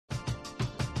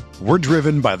We're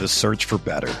driven by the search for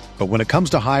better. But when it comes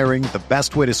to hiring, the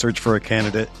best way to search for a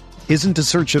candidate isn't to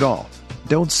search at all.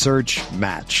 Don't search,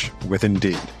 match with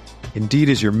Indeed. Indeed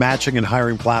is your matching and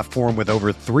hiring platform with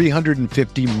over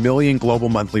 350 million global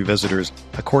monthly visitors,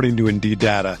 according to Indeed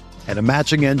data, and a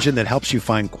matching engine that helps you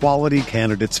find quality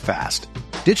candidates fast.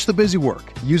 Ditch the busy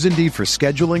work. Use Indeed for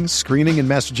scheduling, screening, and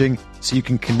messaging so you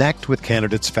can connect with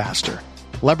candidates faster.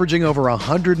 Leveraging over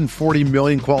 140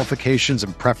 million qualifications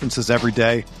and preferences every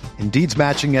day, Indeed's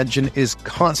matching engine is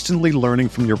constantly learning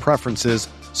from your preferences,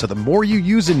 so the more you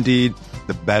use Indeed,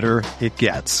 the better it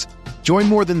gets. Join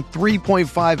more than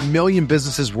 3.5 million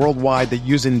businesses worldwide that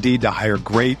use Indeed to hire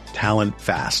great talent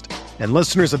fast. And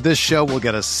listeners of this show will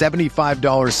get a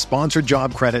 $75 sponsored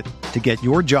job credit to get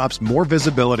your jobs more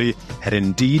visibility at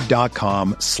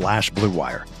Indeed.com/Blue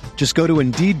Wire. Just go to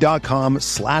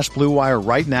Indeed.com/Blue Wire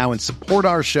right now and support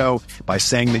our show by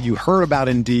saying that you heard about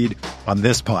Indeed on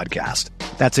this podcast.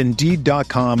 That's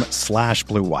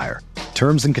Indeed.com/Blue Wire.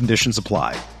 Terms and conditions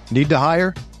apply. Need to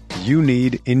hire? You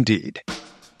need Indeed.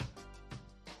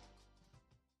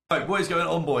 Right, what is going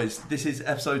on, boys? This is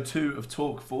episode 2 of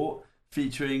TalkFort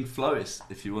featuring Flois.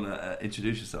 If you want to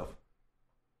introduce yourself.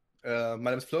 My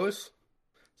name is Flois,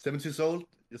 70 years old.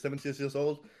 You're 70 years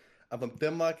old. I'm from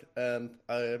Denmark, and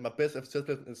my best FCS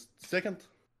player is second,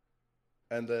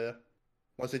 and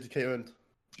 160k earned.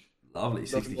 Lovely,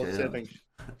 60k earned.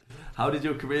 How did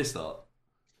your career start?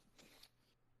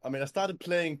 I mean, I started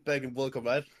playing back in World Cup,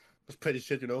 right? It was pretty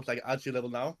shit, like RG level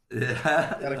now.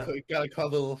 Yeah. Got a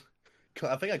couple.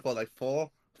 I think I got like 4,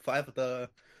 5 of the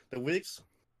weeks,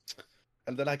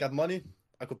 and then I got money.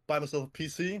 I could buy myself a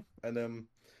PC, and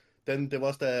then there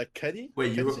was the caddy.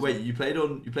 You played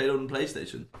on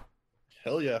PlayStation?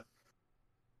 Hell yeah!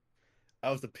 I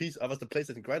was the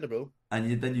PlayStation grinder, bro.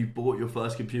 And then you bought your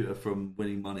first computer from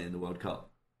winning money in the World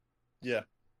Cup. Yeah.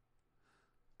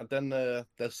 And then the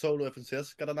solo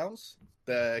FNCS got announced,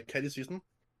 the caddy season.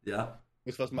 Yeah.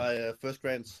 Which was my first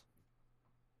grants.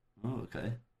 Oh,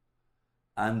 okay.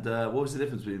 And what was the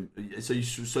difference between?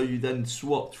 So you then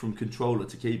swapped from controller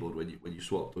to keyboard when you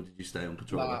swapped, or did you stay on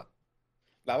controller?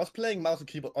 Nah, I was playing mouse and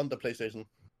keyboard on the PlayStation.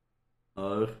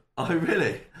 Oh,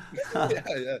 really?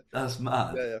 Yeah. That's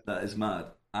mad. Yeah. That is mad.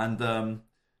 And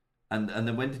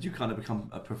then when did you kind of become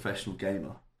a professional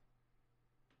gamer?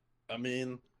 I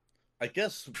mean, I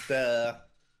guess the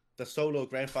solo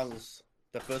grand finals,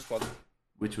 the first one.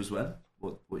 Which was when?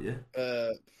 What year?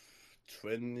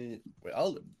 20. Wait,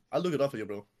 I'll look it up for you,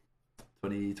 bro.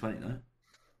 2020, no?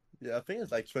 Yeah, I think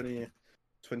it's like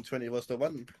 2020 was the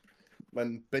one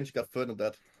when Benji got third in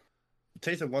that.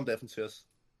 Taysom won the FNCS.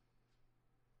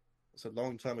 It's a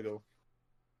long time ago.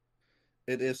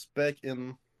 It is back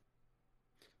in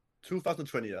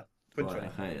 2020, yeah. 2020.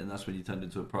 Right, okay, and that's when you turned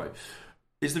into a pro.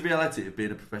 Is the reality of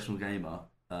being a professional gamer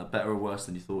better or worse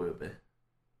than you thought it would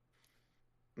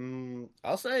be?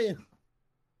 I'll say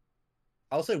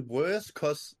worse,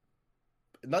 because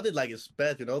not that like it's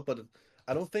bad, but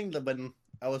I don't think that when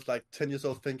I was like 10 years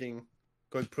old thinking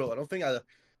going pro, I don't think I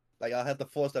had the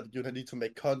force that you need to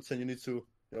make content, you need to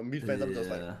meet fans. I'm just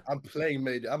like, I'm playing,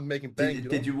 mate. I'm making bank.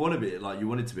 Did you want to be like, you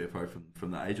wanted to be a pro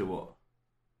from that age, or what?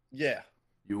 Yeah.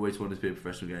 You always wanted to be a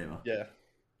professional gamer. Yeah,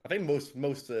 I think most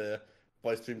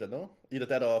boys dream that, no? Either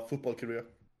that or a football career.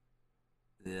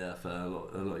 Yeah, for a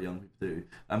lot of young people do.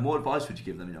 And what advice would you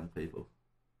give them young people?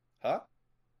 Huh?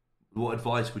 What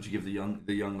advice would you give the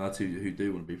young lads who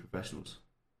do want to be professionals?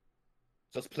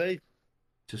 Just play.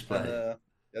 Just play.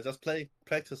 And, just play,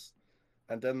 practice,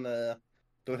 and then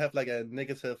don't have like a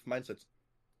negative mindset.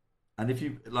 And if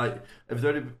you have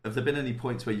there been any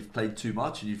points where you've played too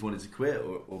much and you've wanted to quit,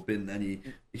 or been any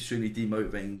extremely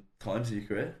demotivating times in your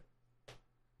career?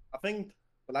 I think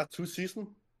the last 2 seasons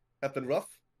have been rough.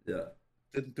 Yeah.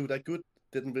 Didn't do that good.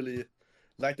 Didn't really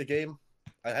like the game.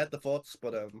 I had the thoughts,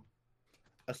 but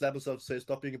I slapped myself to say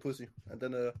stop being a pussy, and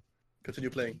then continue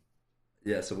playing.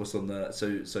 Yeah. So what's on the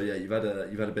so yeah, you've had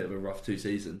a bit of a rough 2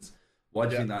 seasons. Why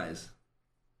do you think that is?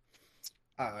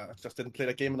 I just didn't play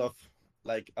the game enough.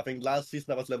 Like, I think last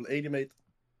season I was level 80, mate.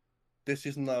 This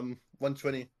season I'm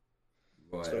 120.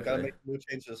 Right. So I gotta make new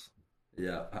changes.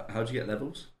 Yeah. How'd you get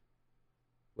levels?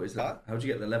 What is that? Huh? How'd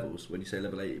you get the levels when you say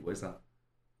level 80? What is that?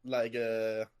 Like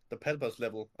the Pelpers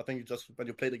level. I think you just when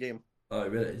you play the game. Oh,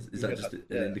 really? Is that just an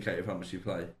indicator of how much you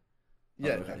play?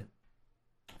 Yeah. Oh, okay.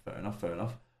 Fair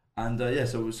enough. And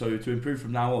so to improve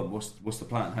from now on, what's the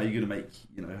plan? How are you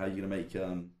gonna make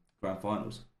grand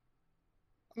finals?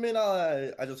 I mean,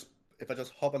 if I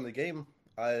just hop on the game,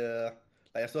 I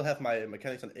still have my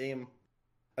mechanics and aim.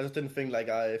 I just didn't think like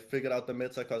I figured out the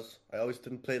meta because I always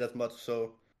didn't play that much.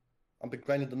 So I'm been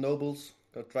grinding the nobles,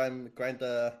 gonna try and grind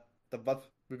the the VOD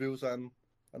reviews and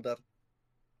that.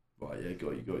 Right, yeah,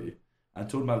 got you. And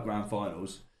talking about grand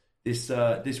finals,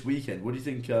 this weekend, what do you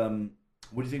think?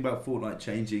 What do you think about Fortnite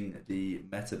changing the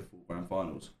meta before grand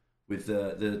finals with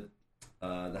the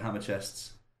hammer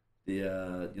chests, the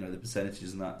the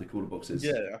percentages and that, the cooler boxes?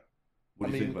 Yeah, What I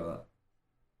do you think mean, about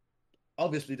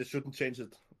obviously they shouldn't change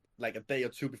it like a day or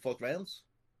two before grands,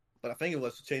 but I think it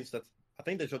was to change that. I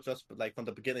think they should just like from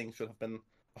the beginning should have been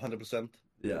 100%.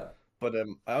 that? Yeah, But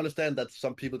I understand that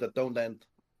some people that don't land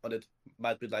on it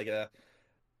might be like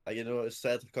it's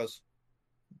sad because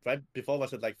right before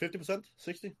was it like 50%,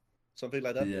 60, something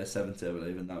like that. yeah, 70, I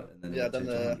believe, and then Yeah, it then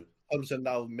changed to 100. 100%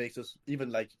 now makes us even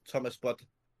like Thomas Spot.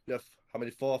 You have how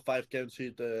many 4 or 5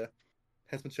 guaranteed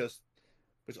henchman chests,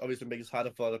 which obviously makes it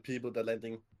harder for the people that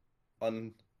landing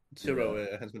on Yeah,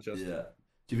 zero henchman chest. yeah.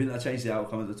 Do you think that changed the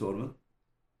outcome of the tournament?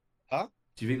 Huh?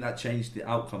 Do you think that changed the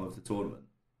outcome of the tournament?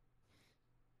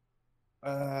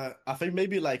 I think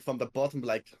maybe like from the bottom,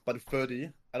 like by the 30.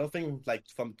 I don't think like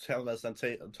from Thomas and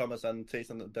Taste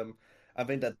and them. I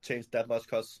think that changed that much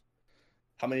because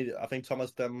how many? I think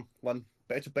Thomas them won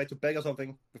back to back or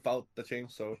something without the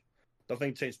change. So don't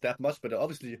think it changed that much, but it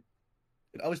obviously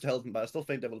helped them. But I still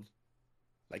think they will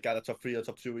like get a top 3 or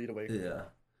top 2 either way. Yeah.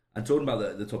 And talking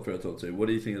about the top three or top two, what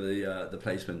do you think of the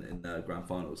placement in the grand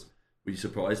finals? Were you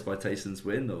surprised by Tayson's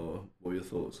win, or what were your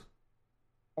thoughts?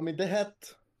 I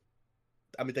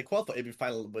mean they qualified for every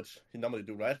final, which he normally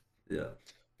do, right? Yeah,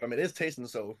 But I mean it's Tayson,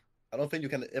 so I don't think you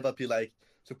can ever be like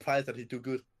surprised that he do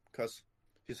good because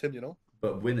he's him.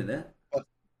 but winning it, But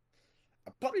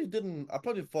I probably didn't. I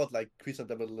probably thought like Christian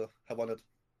will have won it.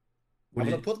 what I do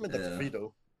would you? have put him in the Yeah, three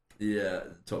though. yeah,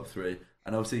 top three,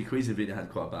 and obviously Cuisinvini had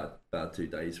quite a bad 2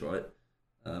 days, right?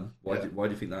 Yeah, Why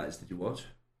do you think that is? Did you watch?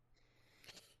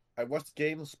 I watched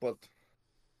games, but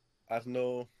I don't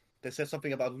know. They said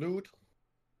something about loot.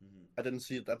 Mhm. I didn't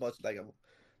see it that much like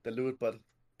the loot, but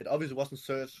it obviously wasn't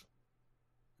Surge.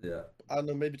 Yeah, I don't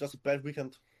know. Maybe just a bad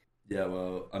weekend. yeah.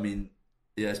 Well, I mean,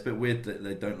 yeah, it's a bit weird that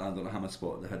they don't land on a hammer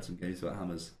spot. They had some games without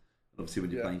hammers. And obviously,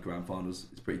 when you're Yeah, playing grand finals,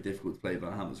 it's pretty difficult to play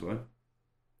without hammers, right?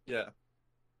 yeah,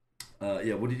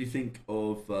 Yeah. What did you think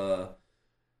of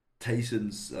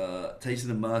Tayson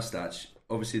and Murstach?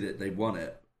 Obviously, that they won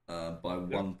it by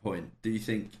yeah. 1 point. Do you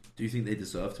think they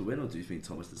deserve to win, or do you think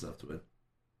Thomas deserved to win?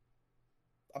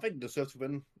 I think they deserve to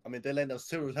win. I mean, they landed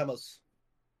 0 hammers,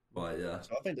 Right. Yeah.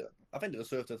 so I think they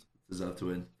deserved it. Deserve to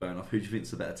win. Fair enough. Who do you think's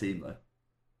the better team though?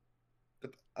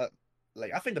 The- Uh,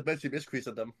 like I think the best team is Chris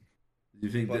and them, Do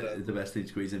you think but that the best team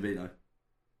squeeze in Vino?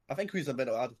 I think Chris and Ben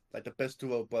are like the best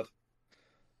duo. But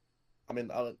I mean,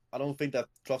 I don't think that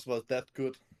Dross was that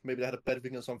good. Maybe they had a bad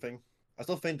weekend or something. I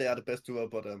still think they are the best duo,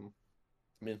 but I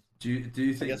mean, Do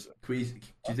you I think guess Queez, do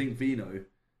uh, you think Vino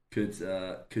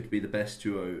could be the best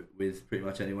duo with pretty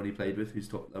much anyone he played with who's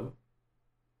top level?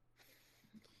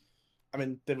 I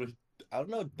mean they will. I don't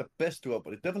know the best duo,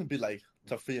 but it definitely be like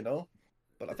top 3.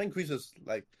 But I think Chris is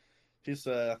like he's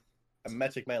a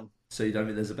magic man. So you don't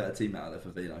think there's a better team out there for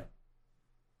Vino?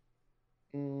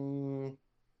 Mm,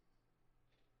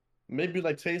 maybe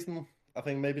like Tayson. I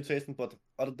think maybe Tayson, but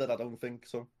other than that, I don't think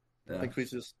so. I Yeah. think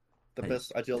Chris is the Hey,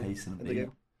 best ideal Tayson and in the Vino.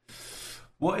 game.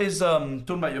 What is talking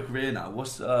about your career now?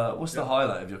 What's the Yeah,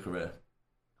 highlight of your career?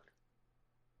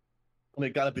 and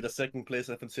it gotta be the second place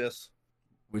in FNCS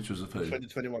Which was of in who?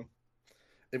 2021.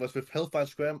 It was with Hellfire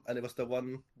Scram, and it was the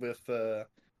one with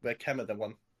where Canada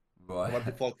won. The Right. one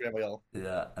before Grand Royale.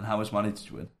 Yeah. And how much money did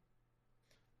you win?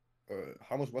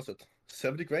 How much was it?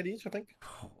 70 grand each, I think.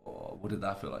 Oh, what did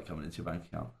that feel like coming into your bank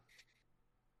account?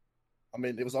 I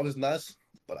mean, it was always nice,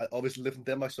 but I obviously live in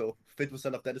Denmark, so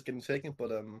 50% of that is getting taken.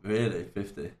 But Really,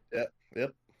 50. yeah,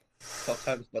 yep, tough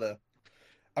times. But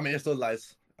I mean, it's still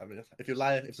nice. I mean, if you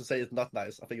say it's not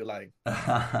nice, I think you're lying.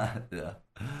 Yeah,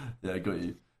 yeah, I got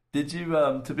you. Did you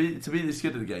to be this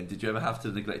good at the game? Did you ever have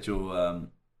to neglect your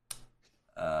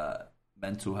uh,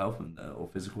 mental health and or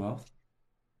physical health?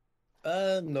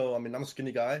 No, I mean, I'm a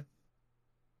skinny guy,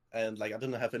 and like I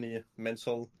didn't have any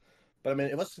mental. But I mean,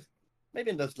 it was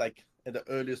maybe in the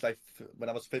earliest when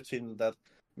I was 15 that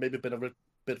maybe been a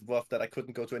bit rough that I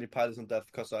couldn't go to any parties and that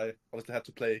because I obviously had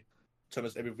to play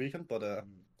tournaments every weekend. But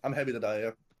I'm happy that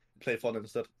I play Fortnite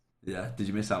instead. Yeah. Did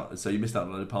you miss out? So you missed out on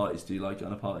a lot of parties. Do you like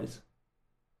going to parties?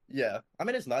 Yeah, I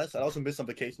mean it's nice. I also miss some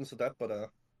vacations and that, but it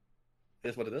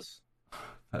is what it is.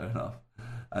 Fair enough.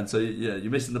 And so yeah,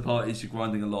 you're missing the parties. You're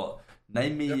grinding a lot.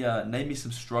 Yep. Name me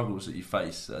some struggles that you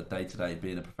face day to day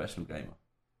being a professional gamer.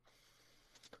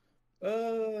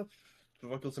 Uh,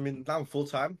 Struggles. I mean, now I'm full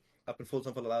time. I've been full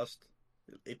time for the last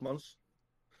 8 months.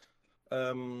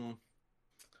 Um,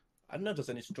 I don't know if there's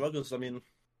any struggles. I mean,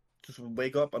 to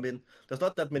wake up. I mean, there's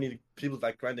not that many people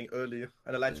like grinding early,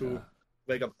 and I like Yeah, to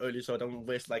wake up early so I don't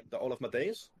waste like all of my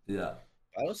days. yeah,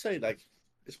 I would say like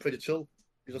it's pretty chill.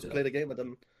 You just yeah. play the game, and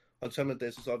then on tournament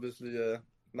days it's obviously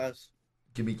nice.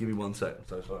 Give me 1 sec. I'm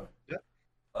so sorry. Yeah.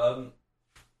 Um,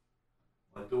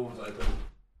 my door's open.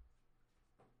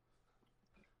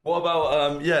 What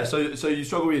about yeah? So you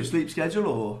struggle with your sleep schedule,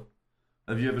 or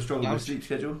have you ever struggled Now with sleep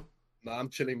schedule? nah, I'm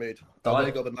chilling, mate. I Nine,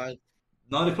 wake up at 9.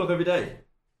 9 o'clock every day,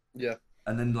 Yeah.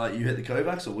 and then like you hit the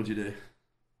Kovacs, or what do you do?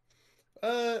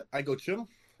 I go gym.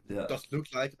 Yeah, Just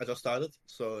looks like I just started.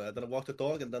 So then I walk the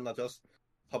dog, and then I just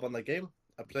hop on the game.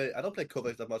 I don't play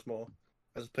covers that much more.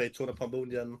 I just play Tuna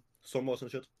Pombundi and Summers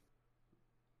and shit.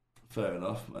 fair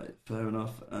enough, mate. Fair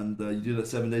enough. And you do that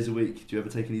 7 days a week. Do you ever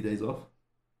take any days off?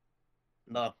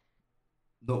 Nah,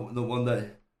 Not one day.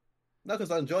 not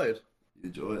because I enjoy it. You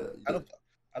enjoy it. You I don't- don't.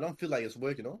 I don't feel like it's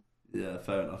work, you know. Yeah,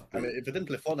 fair enough. I mean, if I didn't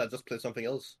play Fortnite, I'd just play something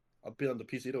else. I'd be on the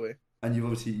PC either way. And you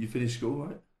obviously you finished school,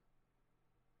 right?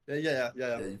 Yeah.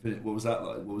 Yeah, you finished. What was that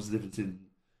like? What was the difference in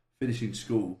finishing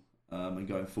school and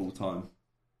going full time?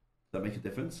 Does that make a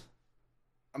difference?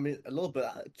 I mean, a little bit.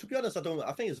 To be honest, I don't.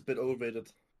 I think it's a bit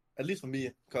overrated, at least for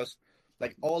me, because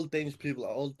like all Danish people,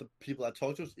 all the people I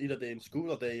talk to, either they're in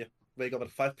school or they wake up at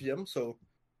 5 p.m. So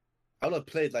I would have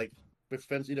played like with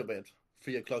friends either way at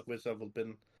 3 o'clock, which I would have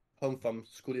been home from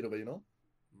school either way, you know.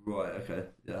 Right. Okay.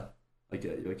 Yeah. I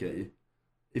get you. I get you.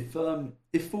 If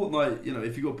Fortnite,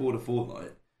 if you got bored of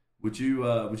Fortnite, would you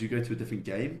go to a different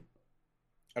game?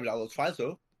 I mean, I will try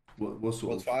so. What sort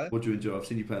We'll of try. what do you enjoy? I've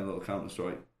seen you playing a lot of Counter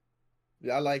Strike.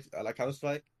 Yeah, I like Counter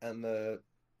Strike, and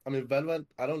I mean Valorant.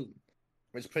 I don't.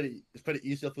 I mean, it's pretty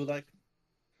easy. I feel like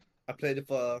I played it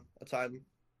for a time,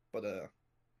 but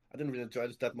I didn't really enjoy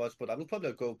it that much. But I will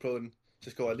probably go pro and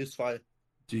just go at least try.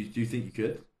 Do you think you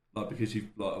could like because you've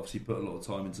like obviously put a lot of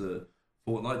time into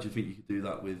Fortnite? Do you think you could do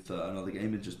that with another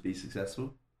game and just be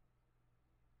successful?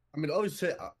 I mean,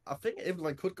 obviously, I think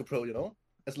everyone could go pro, you know,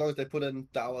 as long as they put in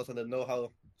the hours and they know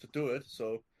how to do it.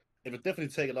 So it would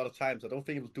definitely take a lot of time. So I don't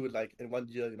think it will do it like in 1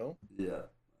 year, you know. Yeah.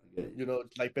 I get you. You know,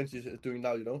 like Benji is doing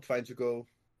now, you know, trying to go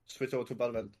switch over to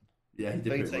Valorant. Yeah, he I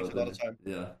did think it pretty well, takes a lot didn't of time.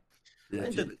 he? Yeah.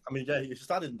 Yeah. I mean, yeah, he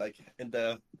started like in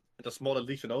the smaller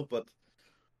leagues, you know, but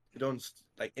you don't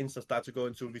like instant start to go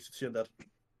into VCT and that.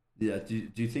 Yeah. Do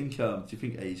you think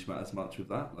age matters much with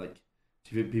that? Like,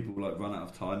 do you think people will like run out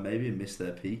of time maybe and miss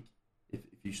their peak if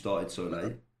you started so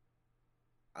late?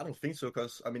 I don't think so,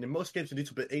 because I mean, in most games you need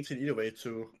to be 18 either way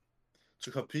to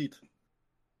compete.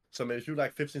 So maybe if you're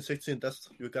like 15, 16, that's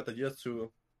you got the years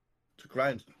to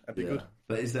grind and be Yeah. good.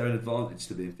 But is there an advantage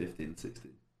to being 15 and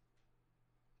 16?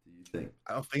 Do you think?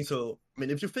 I don't think so. I mean,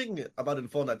 if you think about it in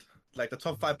Fortnite, like the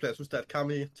top 5 players, who's that?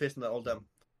 Kami, Jason, and all of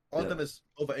Yeah. them is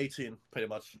over 18, pretty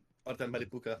much. Other than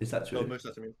Malibuka. Is that No, true? most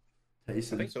I mean. I think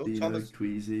Tayson, so. Dino,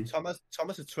 Queasy.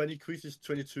 Thomas is 20, Chris is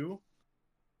 22.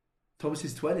 Thomas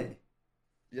is 20.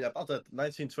 Yeah, about that,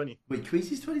 19, 20. Wait,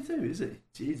 Queasy's 22, is he?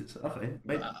 Jesus. Okay.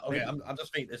 Maybe, Okay, maybe, I'm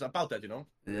just thinking it's about that, you know.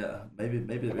 yeah, maybe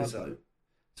there About is that.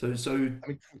 hope. So I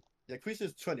mean, yeah, Chris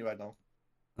is 20 right now,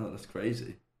 oh, that's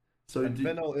crazy. So and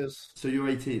Benno is you're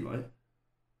 18, right?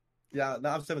 yeah.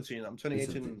 Now I'm 17. I'm turning You're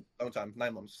 18 17. long time,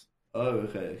 9 months. Oh,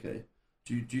 okay.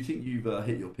 Do you think you've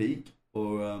hit your peak,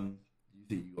 or do you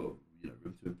think you got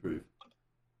room to improve?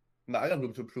 No, I got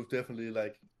room to improve definitely.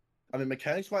 Like, I mean,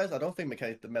 mechanics wise, I don't think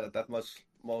mechanics matter that much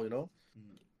more, you know.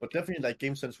 Mm. But definitely like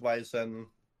game sense wise and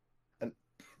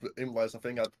aim wise, I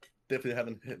think I definitely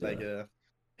haven't hit like Yeah.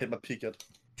 hit my peak yet.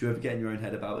 Do you ever get in your own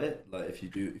head about it? Like if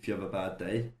you have a bad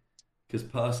day? Because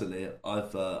personally,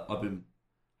 I've been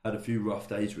had a few rough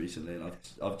days recently, and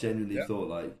I've genuinely Yeah. thought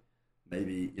like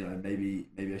maybe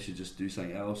I should just do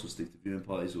something else or stick to viewing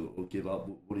parties or give up.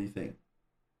 What do you think?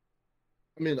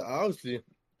 I mean, I honestly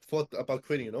thought about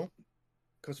quitting, you know,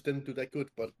 because it didn't do that good.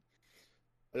 But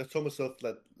I just told myself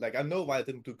that like I know why I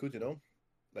didn't do good, you know.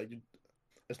 Like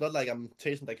it's not like I'm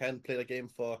chasing. I can't play the game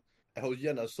for a whole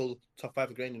year and I still top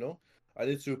 5 again, you know. I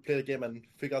need to play the game and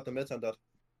figure out the meta and that.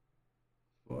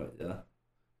 Right, yeah.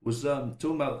 Was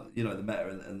talking about the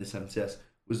meta and this MTS.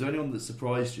 Was there anyone that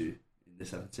surprised you in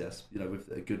this MTS?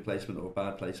 With a good placement or a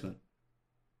bad placement?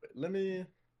 Let me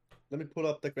pull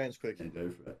up the grants quick. Yeah,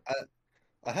 go for it.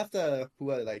 I have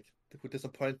who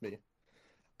disappoint me.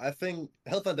 I think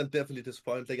Health and them definitely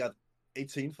disappoint. They got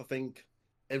 18th. I think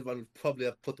everyone would probably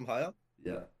have put them higher.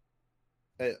 Yeah,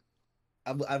 Uh,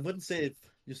 I wouldn't say if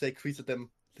you say Crease at them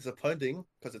disappointing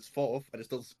because it's fourth and it's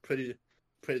still pretty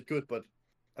good. But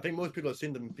I think most people have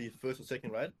seen them be first or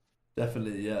second, right?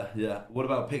 definitely. Yeah. What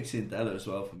about Pixie and Della as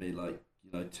well? For me, like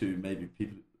two maybe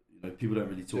people. People don't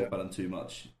really talk Yeah. about them too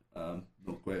much.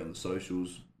 Not great on the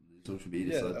socials. the social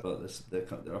media Yeah, side, but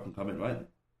they're up and coming, right?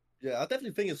 yeah. I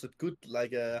definitely think it's a good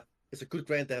it's a good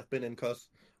grant they have been in because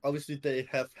obviously they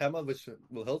have hammer which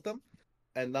will help them,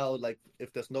 and now like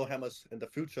if there's no hammers in the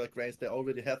future grants, they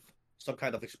already have some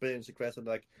kind of experience in grants and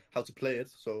like how to play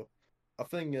it. So I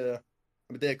think I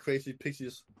mean they're crazy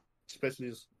pixies,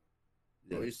 especially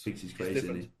Yeah, Pixie's he's crazy,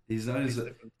 isn't different. he? He's known as He's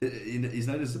different. he's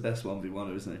known as the best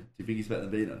 1v1er, isn't he? Do you think he's better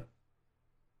than Vino?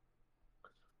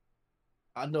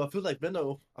 I don't know. I feel like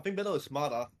Venno. I think Venno is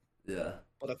smarter, Yeah,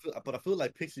 but I feel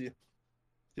like Pixie.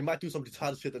 He might do some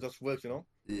retarded shit that just works. You know.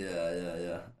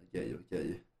 yeah. I get you, I get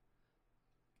you.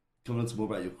 Coming on to more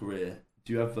about your career,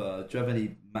 do you have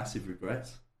any massive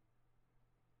regrets?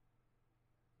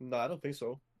 No, I don't think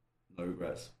so. No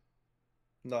regrets.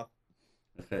 No.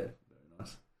 Okay, very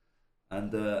nice.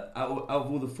 And out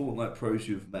of all the Fortnite pros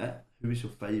you've met, who is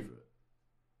your favourite?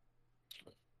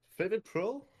 Favorite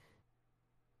pro?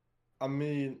 I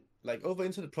mean, like over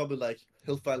internet, probably like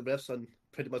Hillfire Refs and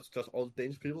pretty much just all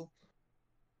Danish people.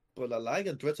 But I like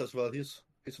Andretz as well. He's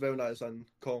very nice and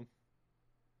calm.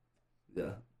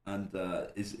 Yeah, and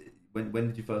is when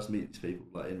did you first meet these people,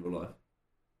 like in real life?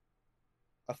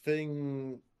 I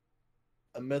think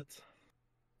I met.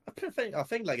 I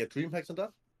think like at DreamHacks and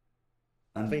that.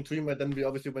 I And think DreamHack. Then we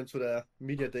obviously went to the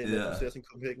media day in the yeah, FCS in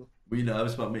Copenhagen. were you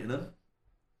nervous about meeting them?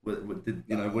 What did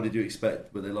you know? What Uh, did you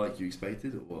expect? Were they like you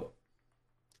expected, or what?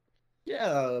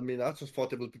 yeah, I mean, I just thought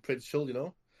they would be pretty chill. You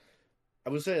know. I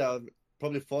would say I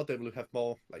probably thought they would have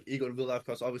more like ego in real life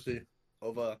because obviously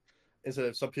over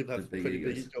internet some people The have big pretty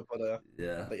big egos. ego, but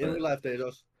Yeah, like in real but life they're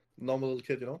just normal little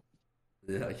kid. You know.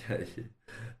 yeah, okay.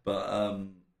 But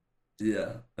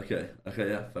yeah, okay,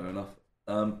 yeah, fair enough.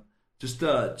 Um, just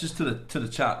to the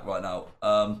chat right now.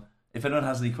 If anyone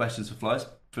has any questions for Flies,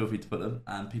 feel free to put them.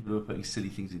 And people who are putting silly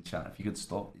things in chat, if you could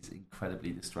stop, it's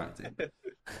incredibly distracting.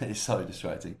 It's so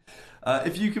distracting.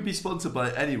 If you could be sponsored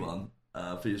by anyone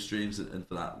for your streams and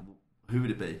for that, who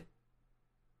would it be?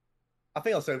 I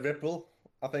think I'll say Red Bull.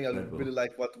 I think I Red really Bull.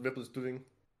 like what Red Bull's doing.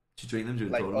 Do you drink them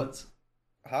during Like, tournaments?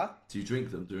 huh? Do you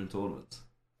drink them during tournaments?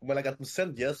 When I got them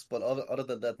sent, yes, but other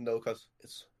than that, no, because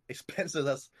it's expensive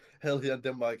as hell here in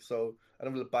Denmark, so I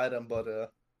don't really buy them.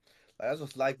 But I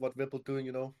just like what Red Bull doing.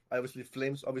 You know, obviously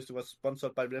Flames obviously was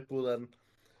sponsored by Red Bull, and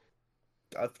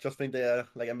I just think they are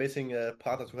like amazing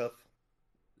partners to have.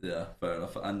 Yeah, fair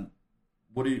enough. And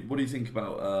what do you think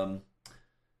about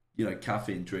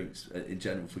caffeine drinks in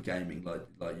general for gaming? Like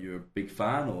you're a big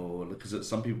fan, or because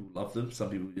some people love them, some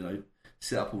people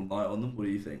sit up all night on them. What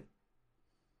do you think?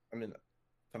 I mean,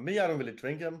 for me, I don't really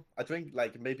drink them. I drink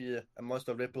like maybe a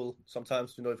Monster Red Bull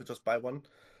sometimes, if you just buy one.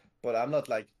 But I'm not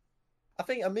like I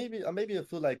think I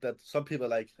feel like that some people are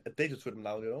like addicted to them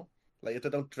now. Like if they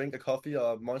don't drink a coffee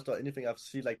or a Monster or anything, I've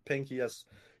seen like Pinky as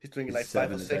he's drinking It's like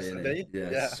five or 7 a day, six isn't a it? day. Yeah,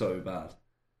 it's Yeah, so bad.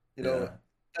 you Yeah, know,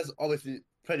 that's obviously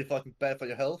pretty fucking bad for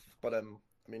your health. But I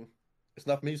mean, it's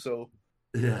not me, so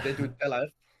yeah, they do it their life.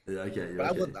 yeah. I get you. But I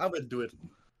get you. I wouldn't do it.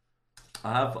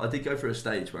 I did go through a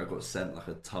stage where I got sent like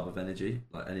a tub of energy,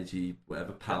 like energy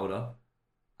whatever Yeah, powder,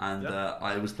 and yeah.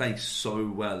 I was playing so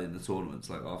well in the tournaments,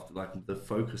 like after like the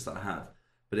focus that I had,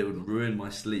 but it would ruin my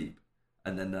sleep.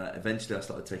 And then eventually I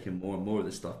started taking more and more of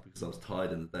this stuff because I was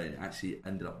tired in the day, and it actually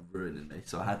ended up ruining me.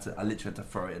 So I literally had to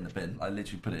throw it in the bin. I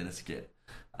literally put it in a skip,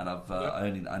 and Yeah.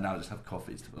 I now just have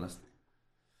coffees, to be honest.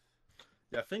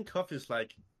 Yeah, I think coffee is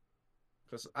like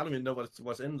because I don't even know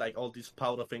what's in like all these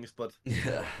powder things, but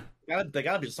Yeah, there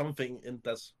gotta be something in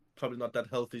that's probably not that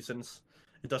healthy since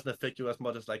it doesn't affect you as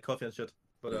much as like coffee and shit.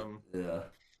 But yeah,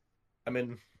 I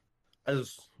mean, I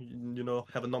just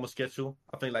have a normal schedule.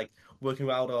 I think like working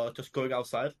out or just going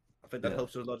outside. I think that yeah,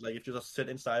 helps you a lot. Like if you just sit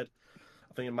inside,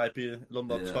 I think it might be a little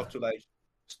more yeah. tough to like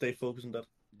stay focused on that.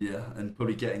 Yeah, and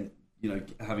probably getting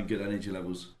having good energy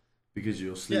levels because of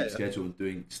your Yeah, sleep yeah, schedule and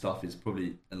doing stuff is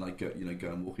probably and like go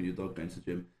and walking your dog, going to the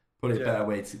gym, probably a yeah, better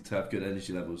way to have good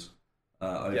energy levels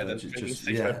yeah. over Then drinking just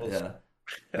six Red yeah Bulls. yeah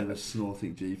over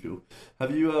snorting G fuel.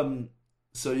 Have you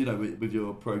so with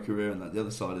your pro career and that the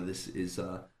other side of this is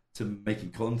to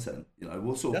making content.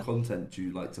 What sort of Yeah. content do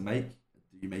you like to make?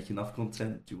 Do you make enough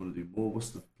content? Do you want to do more?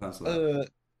 What's the plans for that? Uh,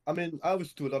 I mean, I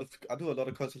do a lot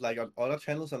of content like on other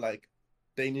channels and like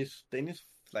Danish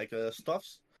like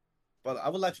stuffs. But I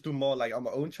would like to do more like on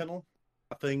my own channel.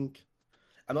 I think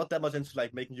I'm not that much into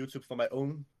like making YouTube for my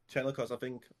own channel because I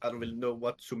think I don't really know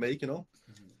what to make.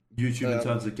 YouTube in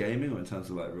terms Um, of gaming or in terms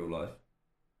of like real life?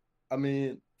 I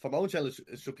mean, for my own channel,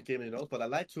 it should be gaming, but I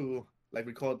like to like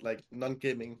record like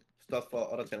non-gaming stuff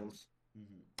for other channels.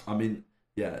 I mean,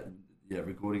 yeah, yeah.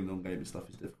 Recording non-gaming stuff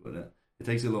is difficult. Isn't it? It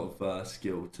takes a lot of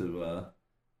skill to,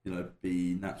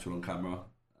 be natural on camera,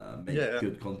 make Yeah,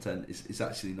 good content. It's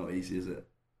actually not easy, is it?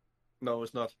 No,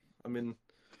 it's not. I mean,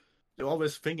 you're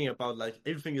always thinking about like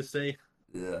everything you say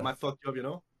Yeah, might fuck you up, you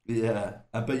know? yeah.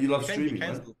 But you love You can be streaming,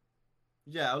 right? cancelled.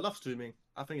 Yeah, I love streaming.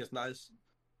 I think it's nice.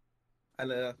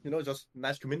 And just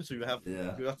nice community you have.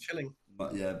 Yeah, You're just chilling.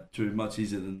 but yeah, true. Much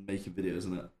easier than making videos,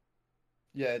 isn't it?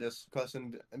 Yeah, it is. Because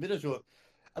in videos,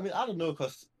 I mean, I don't know,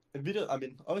 because in video, I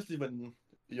mean, obviously when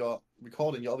you're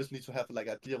recording, you always need to have like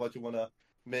idea what you want to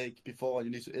make before you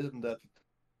need to edit that.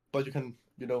 But you can,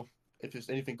 if there's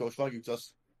anything goes wrong, you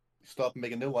just stop,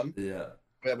 make a new one. Yeah,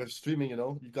 Where with streaming,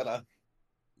 you gotta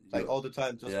you like got all the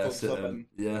time just yeah, focus sit up and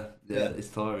yeah, yeah. yeah, It's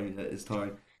tiring. Yeah, it's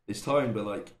tiring. It's tiring, but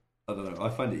like I don't know. I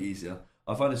find it easier.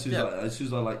 I find yeah, as soon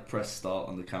as I like press start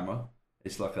on the camera,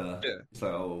 yeah, it's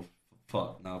like oh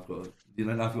fuck now I've got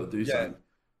now I've got to do yeah, something.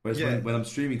 Whereas yeah, when I'm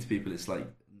streaming to people, it's like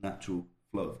natural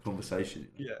flow of conversation.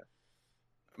 yeah.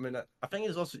 I mean, I think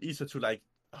it's also easier to like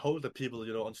hold the people,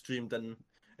 on stream than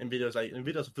in videos. Like in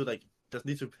videos, I feel like there's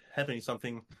need to happening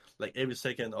something like every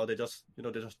second, or they just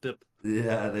dip.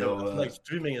 Yeah, they I all. feel like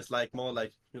streaming is like more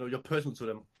like you're personal to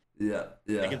them. Yeah,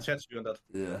 They yeah, can chat to you on that.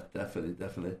 yeah. Definitely,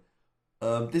 definitely.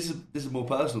 This is a more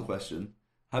personal question.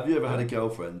 Have you ever had Yeah, a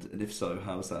girlfriend, and if so,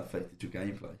 how has that affected your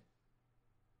gameplay?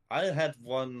 I had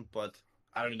one, but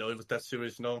I don't know if it was that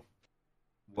serious. No,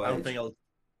 I What don't age? think I'll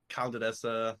count it as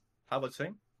how about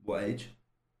saying What age?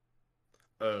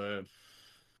 uh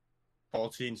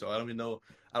 14. So I don't even know.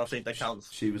 I don't think that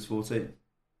counts. She was 14.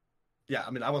 Yeah,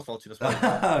 I mean I was 14 as well.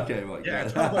 Okay, right, Yeah,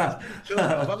 chill, boys. yeah. Chill.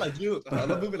 I'm not like you. I'm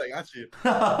not moving like at you.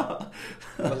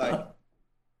 But like,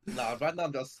 nah, right now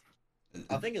I'm just.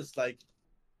 I think it's like,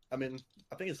 I mean,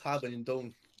 I think it's hard when you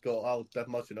don't go out that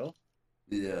much.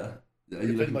 Yeah. Are You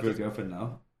you pretty looking much for a just. girlfriend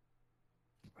now?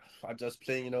 I'm just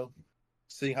playing,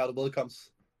 seeing how the world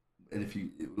comes. And if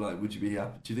you like, would you be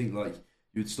happy? Do you think like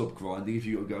you'd stop grinding if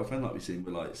you got a girlfriend, like we seen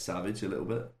with like Savage a little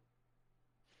bit?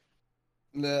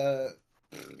 Uh,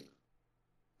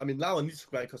 I mean, now I need to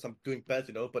grind because I'm doing bad.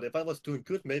 But if I was doing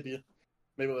good, maybe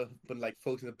I would like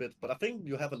focus a bit. But I think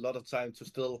you have a lot of time to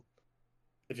still.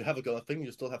 If you have a girl, I think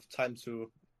you still have time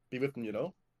to be with them.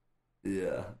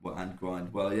 Yeah. Well, and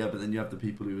grind. Well, yeah, but then you have the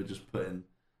people who are just putting,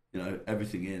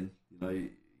 everything in.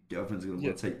 Girlfriends are gonna Yeah.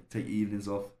 want to take evenings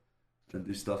off and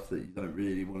do stuff that you don't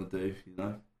really want to do.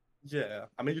 Yeah.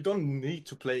 I mean, you don't need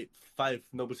to play 5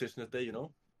 noble sessions a day.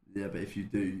 Yeah, but if you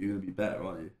do, you're gonna be better,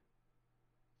 aren't you?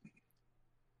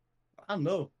 I don't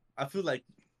know. I feel like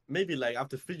maybe like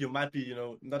after 3 you might be,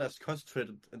 not as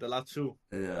concentrated in the last two.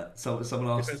 Yeah. Someone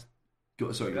asked.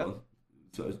 Because Sorry, go yeah. on.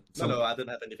 So No, some. I didn't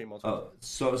have anything more to add.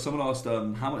 So someone asked,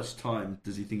 how much time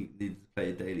does he think he needs to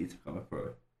play daily to become a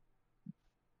pro?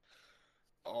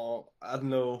 Oh, I don't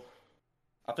know.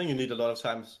 I think you need a lot of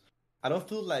times. I don't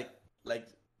feel like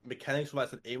mechanics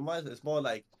wise and aim wise. It's more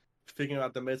like figuring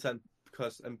out the meta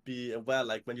and be aware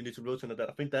like when you need to rotate and that.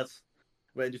 I think that's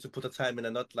where you need to put the time in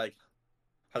and not like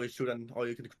how you shoot and or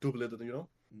you can double it.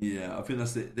 Yeah, I think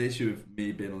that's the issue with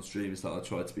me being on stream is that I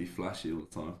try to be flashy all the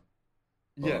time,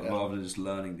 Yeah, rather than just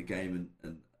learning the game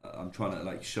and I'm trying to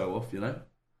like show off.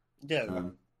 yeah,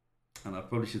 Um, and I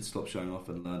probably should stop showing off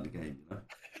and learn the game.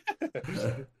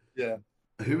 yeah.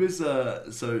 Who is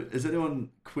so has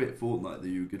anyone quit Fortnite that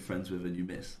you were good friends with and you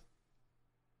miss?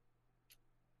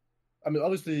 I mean,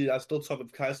 obviously, I still talk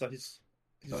with Kaiser. He's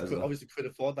Guys, obviously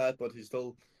quit Fortnite, but he's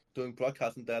still doing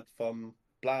broadcasting that from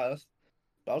Blast.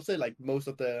 But I would say like most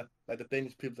of the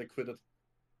Danish people that quit it.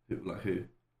 who?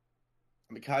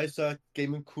 I mean, Kaiser,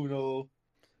 Gaming Kuno,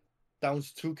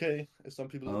 Downs 2K, as some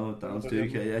people Oh, Downs remember him.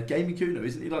 2K. Yeah, Gaming Kuno,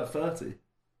 isn't he like 30?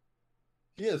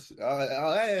 He is.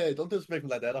 Hey, don't disrespect him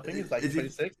like that. I think he's like Is he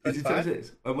 26, is he 25.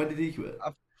 26? And when did he quit?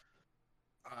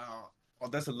 Oh,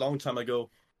 that's a long time ago,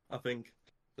 I think.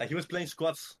 Like he was playing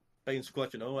squads, playing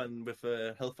squad, and with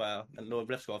Hellfire and no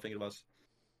Red Squad, I think it was.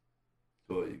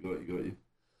 Got you.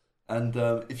 And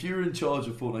if you were in charge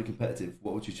of Fortnite competitive,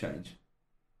 what would you change?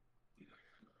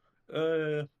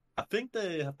 Uh, I think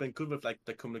they have been good with like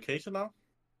the communication now.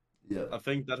 Yeah, I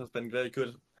think that has been very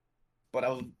good. But I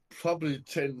would probably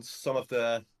change some of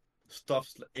the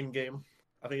stuffs in game.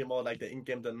 I think more like the in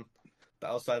game than the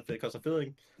outside play because I feel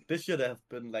like this year they have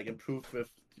been like improved with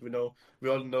we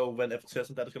all know when FTS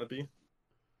and that is gonna be.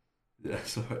 yeah.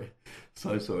 Sorry,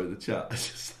 so sorry. The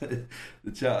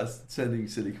chat is sending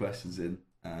silly questions in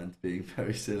and being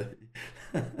very silly.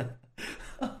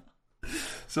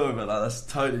 Sorry about that. That's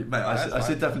totally, mate. Nah, that's I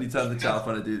should fine. definitely turn the chat off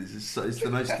when I do this. It's the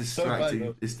most That's so fine, distracting.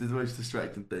 bro. It's the most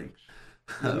distracting thing.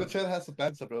 Your channel has some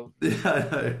banter, bro.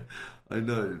 Yeah, I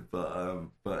know,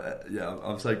 but yeah,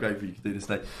 I'm so grateful you could do this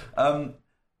thing.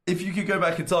 If you could go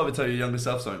back in time and tell your younger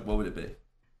self something, what would it be?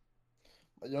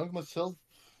 My young myself,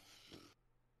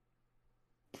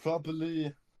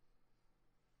 probably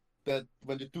that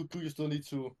when you do, you still need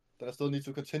to that I still need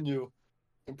to continue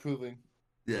improving.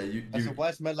 Yeah, As a you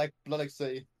wise man like Blood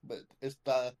say, but it's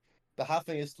the hard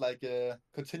thing is like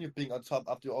continue being on top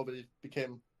after you already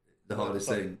became the at the hardest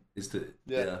top. thing is to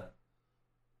Yeah. yeah.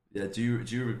 Yeah, do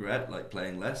you regret like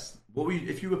playing less? What were you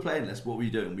if you were playing less? What were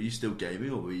you doing? Were you still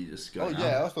gaming or were you just Oh going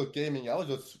yeah, I out? was not gaming. I was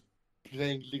just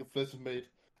playing League of Legends, mate,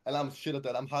 and I'm shit at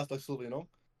that. I'm hard like silver, you know.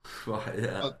 Right,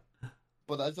 yeah,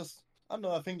 But I don't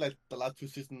know. I think like the last two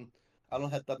seasons, I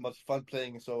don't had that much fun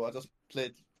playing, so I just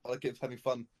played other games having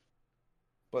fun.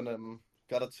 But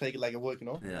gotta take it like a work, you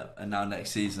know. yeah. And now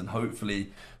next season,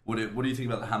 hopefully, what do you think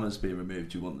about the hammers being removed?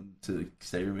 Do you want them to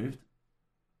stay removed?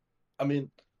 I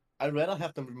mean, I'd rather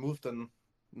have them removed than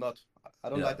not. I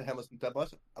don't Yeah, like the hammers and that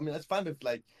much. I mean, it's fine with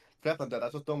like crap and that. I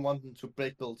just don't want them to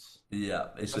break builds. yeah.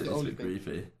 It's That's the it's a only bit thing.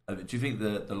 griefy. Do you think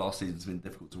the last season's been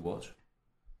difficult to watch?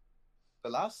 The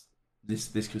last,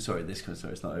 Sorry,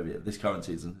 it's not over yet. This current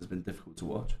season has been difficult to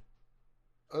watch.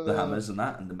 The uh, hammers and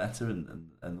that, and the meta,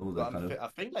 and all the but kind of I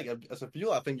think like as a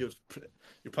viewer, I think you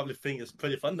probably think it's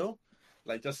pretty fun though.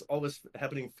 Like just always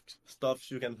happening stuff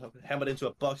you can hammer it into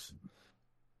a box.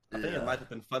 I think it yeah might have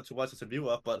been fun to watch as a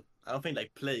viewer, but I don't think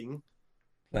like playing.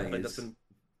 I playing think that's is been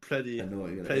pretty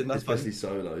annoying, isn't pretty it? not fun. Especially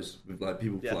solos with like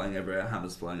people Yeah, flying everywhere,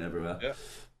 hammers flying everywhere. yeah.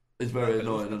 It's And you very can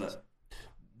lose annoying, isn't things. it?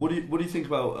 What do you think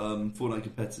about Fortnite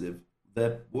competitive?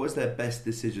 What has their best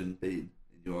decision been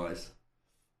in your eyes?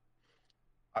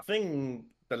 I think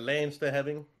the lanes they're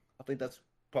having, I think that's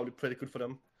probably pretty good for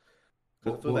them.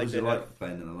 Because I What feel what like was they it have. like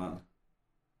playing in a LAN?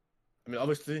 I mean,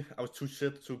 obviously, I was too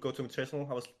shit to go to Invitational.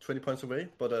 I was 20 points away.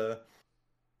 But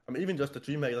I mean, even just the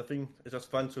DreamHack, I think it's just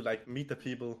fun to like meet the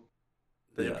people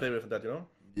that you Yeah, play with and that, you know?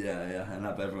 yeah, and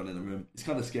have everyone in the room. It's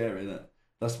kind of scary, isn't it?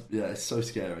 It's so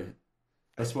scary.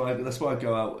 That's why I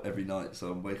go out every night. So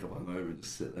I wake up hungover and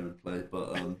just sit there and play.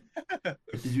 But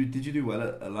did you do well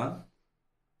at LAN?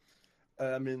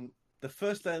 I mean, the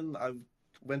first land I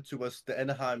went to was the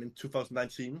Anaheim in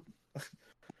 2019,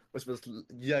 which was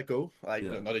a year ago. Like,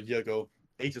 Yeah, no, not a year ago,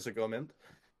 ages ago, man.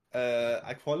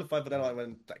 I qualified for that one. I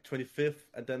went like 25th,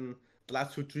 and then the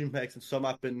last two DreamHacks in summer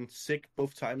I've been sick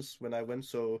both times when I went,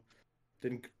 so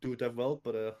didn't do that well,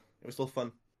 but it was still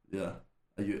fun. yeah.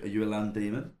 Are you a LAN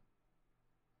demon?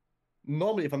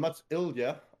 Normally, if I'm not ill,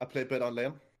 yeah, I play better on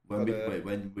lane, but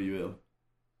When were you ill?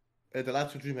 the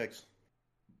last two DreamHacks,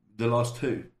 The last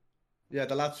two. yeah,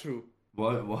 the last two,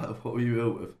 What were you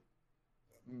ill with?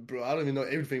 bro, I don't even know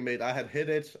everything, mate. I had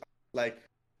headaches, like,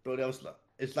 bro, that was like,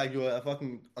 it's like you were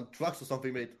fucking on drugs or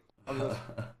something, mate. I was just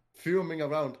fuming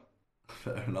around.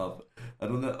 Fair enough.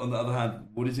 And on the other hand,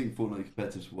 what do you think Fortnite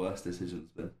competitive's worst decision has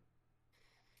been?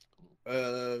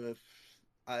 Uh,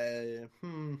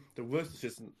 the worst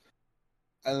decision.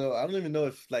 I don't know. I don't even know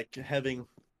if like having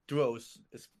duos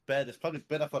is bad. It's probably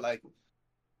better for like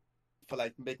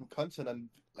making content and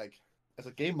like as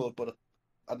a game mode. But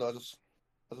I don't know.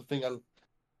 I just think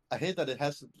I hate that it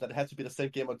has to be the same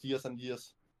game for years and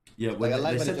years. Yeah, Like when I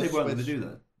they like when it said they just weren't going to switch. do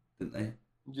that, didn't they?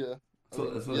 Yeah. I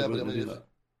thought, I thought they Yeah, but weren't I going mean, to do that.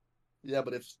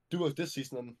 but if duos this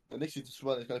season and the next season as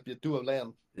well, it's gonna be a duo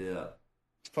land. Yeah,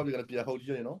 It's probably gonna be a whole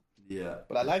year, you know. yeah.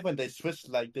 But I like when they switch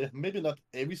like they maybe not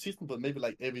every season, but maybe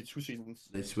like every two seasons.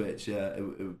 They switch. Yeah, it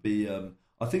would be.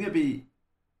 I think it'd be.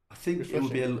 I think it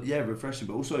would be Refreshing. refreshing,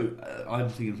 but also I'm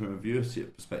thinking from a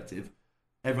viewership perspective.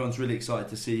 Everyone's really excited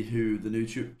to see who the new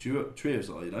trios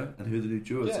are, and who the new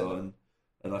duos Yeah, are,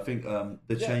 and I think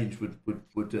the yeah. change would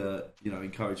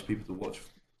encourage people to watch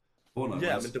Fortnite.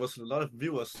 Yeah, I mean Whereas, there was a lot of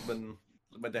viewers when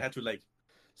they had to like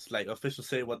officially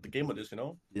say what the game mode is, you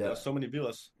know? There yeah, were so many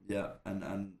viewers. yeah, and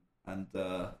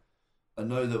I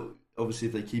know that obviously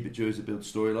if they keep it duos, it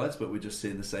builds storylines, but we're just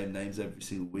seeing the same names every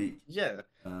single week. Yeah.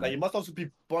 Like Um, it must also be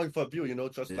boring for a viewer, you know,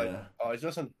 just like yeah, oh it's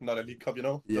just another League Cup, you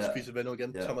know? Just yeah, Chris Eveno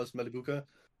again, yeah. Thomas Malibuka.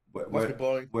 Where, Must be where,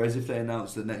 boring. whereas if they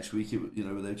announced that next week,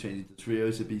 where they're changing to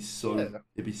trios, Yeah.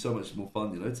 it'd be so much more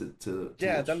fun, to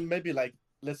Yeah, watch. then maybe like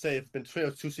let's say it's been three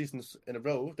or two seasons in a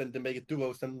row, then they make it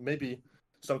duos, then maybe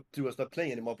some duos not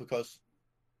playing anymore because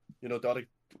the other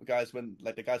guys when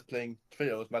like the guys playing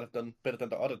trios might have done better than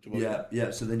the other duos, you Yeah, know?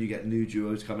 yeah. So then you get new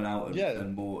duos coming out Yeah.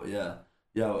 and more. Yeah,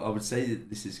 yeah. I would say that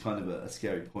this is kind of a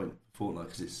scary point for Fortnite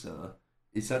because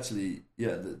it's actually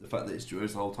the fact that it's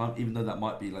duos the whole time, even though that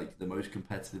might be like the most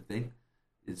competitive thing,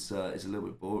 it's a little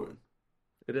bit boring.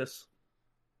 It is.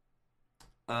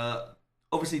 Uh,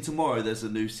 Obviously tomorrow there's a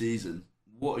new season.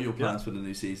 What are your Yeah. plans for the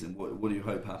new season? What do you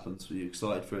hope happens? Are you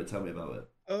excited for it? Tell me about it.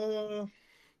 Uh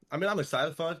I mean, I'm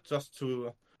excited for it just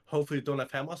to hopefully don't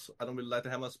have hammers. I don't really like the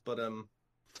hammers, but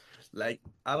like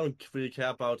I don't really care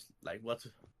about like what's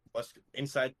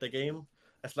inside the game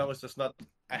as long as there's not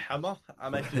a hammer.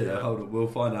 I'm actually Yeah, hold on. We'll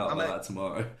find out I'm about a, that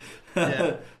tomorrow.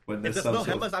 yeah. When If there's there's some no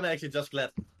sort hammers, of. I'm actually just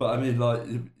glad. But I mean, like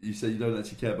you say, you don't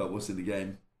actually care about what's in the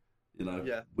game. You know,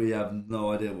 Yeah, we have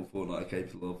no idea what Fortnite are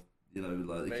capable of. You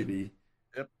know, like mate.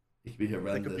 Yep. it could be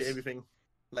That could be horrendous. everything.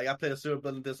 Like I played a serial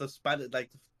building. There's a spider.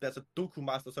 Like there's a Doku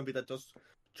master, somebody that just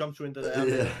jumps you into the air.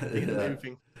 Yeah, He can do yeah.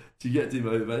 everything. Do you get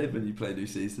demotivated when you play new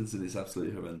seasons and it's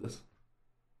absolutely horrendous?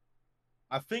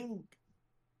 I think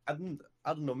I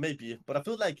don't know, maybe, but I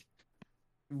feel like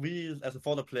we as a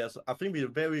Fortnite players, I think we're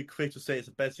very quick to say it's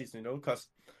a bad season, you know, because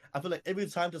I feel like every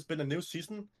time there's been a new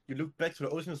season, you look back to the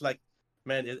ocean, it's like,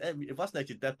 man, it wasn't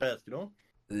actually that bad, you know.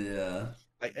 Yeah,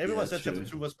 Like yeah, everyone said, chapter true.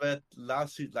 two was bad,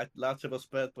 last year was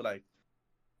bad, but like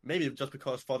maybe just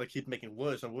because Fortnite keep making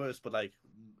worse and worse, but like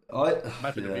I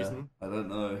might be the yeah, reason. I don't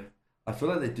know. I feel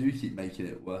like they do keep making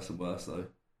it worse and worse though.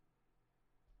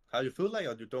 How you feel like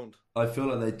or you don't? I feel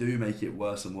like they do make it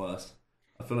worse and worse.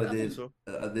 I feel like Yeah, I think so.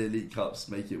 the elite cups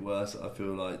make it worse. I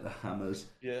feel like the hammers,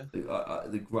 Yeah,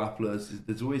 the grapplers.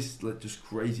 There's always like just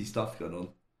crazy stuff going on,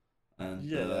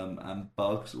 yeah, yeah, and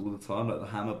bugs all the time. Like the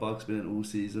hammer bug's been in all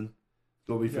season. It's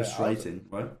got to be yeah. Also, frustrating,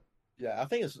 right? yeah, I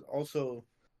think it's also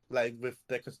like with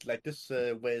the cause like this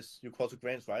ways you call to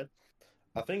grants, right?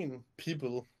 I think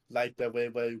people like that way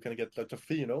where you can get like the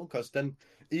free, you know, because then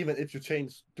even if you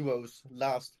change duos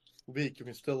last week, you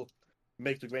can still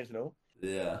make the grants, you know.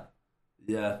 Yeah,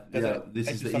 yeah, There's yeah.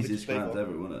 This is actually the something to easiest play grant for.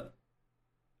 ever, isn't it?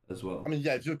 As I well. mean,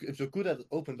 yeah, if you're good at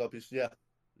open lobbies, yeah.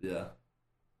 Yeah.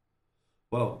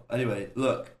 Well, anyway,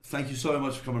 look, thank you so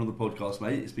much for coming on the podcast,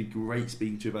 mate. It's been great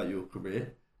speaking to you about your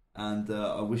career, and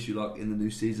I wish you luck in the new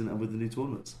season and with the new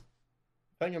tournaments.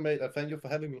 Thank you, mate. Thank you for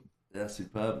having me. Yeah,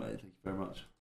 superb, mate. Thank you very much.